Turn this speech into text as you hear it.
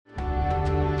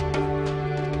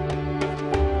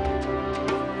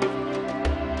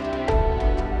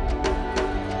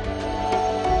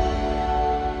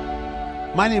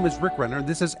My name is Rick Renner, and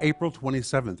this is April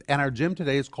 27th, and our gem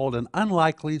today is called An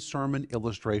Unlikely Sermon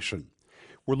Illustration.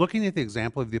 We're looking at the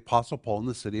example of the Apostle Paul in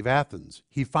the city of Athens.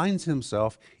 He finds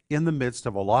himself in the midst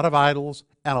of a lot of idols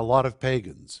and a lot of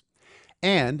pagans.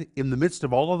 And in the midst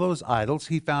of all of those idols,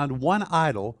 he found one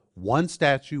idol, one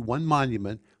statue, one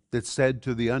monument that said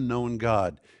to the unknown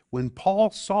God. When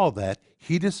Paul saw that,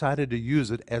 he decided to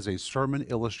use it as a sermon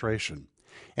illustration.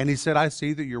 And he said, I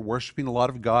see that you're worshiping a lot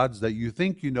of gods that you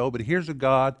think you know, but here's a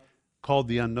God called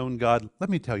the unknown God. Let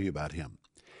me tell you about him.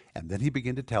 And then he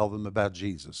began to tell them about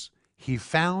Jesus. He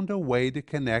found a way to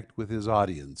connect with his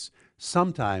audience.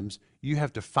 Sometimes you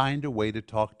have to find a way to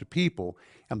talk to people,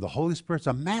 and the Holy Spirit's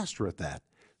a master at that.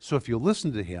 So if you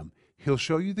listen to him, he'll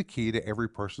show you the key to every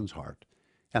person's heart.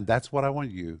 And that's what I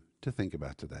want you to think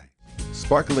about today.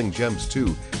 Sparkling Gems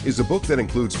 2 is a book that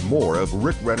includes more of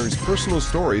Rick Renner's personal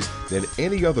stories than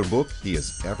any other book he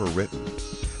has ever written.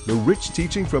 The rich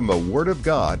teaching from the Word of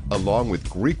God, along with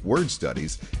Greek word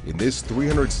studies, in this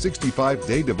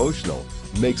 365-day devotional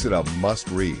makes it a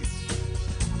must-read.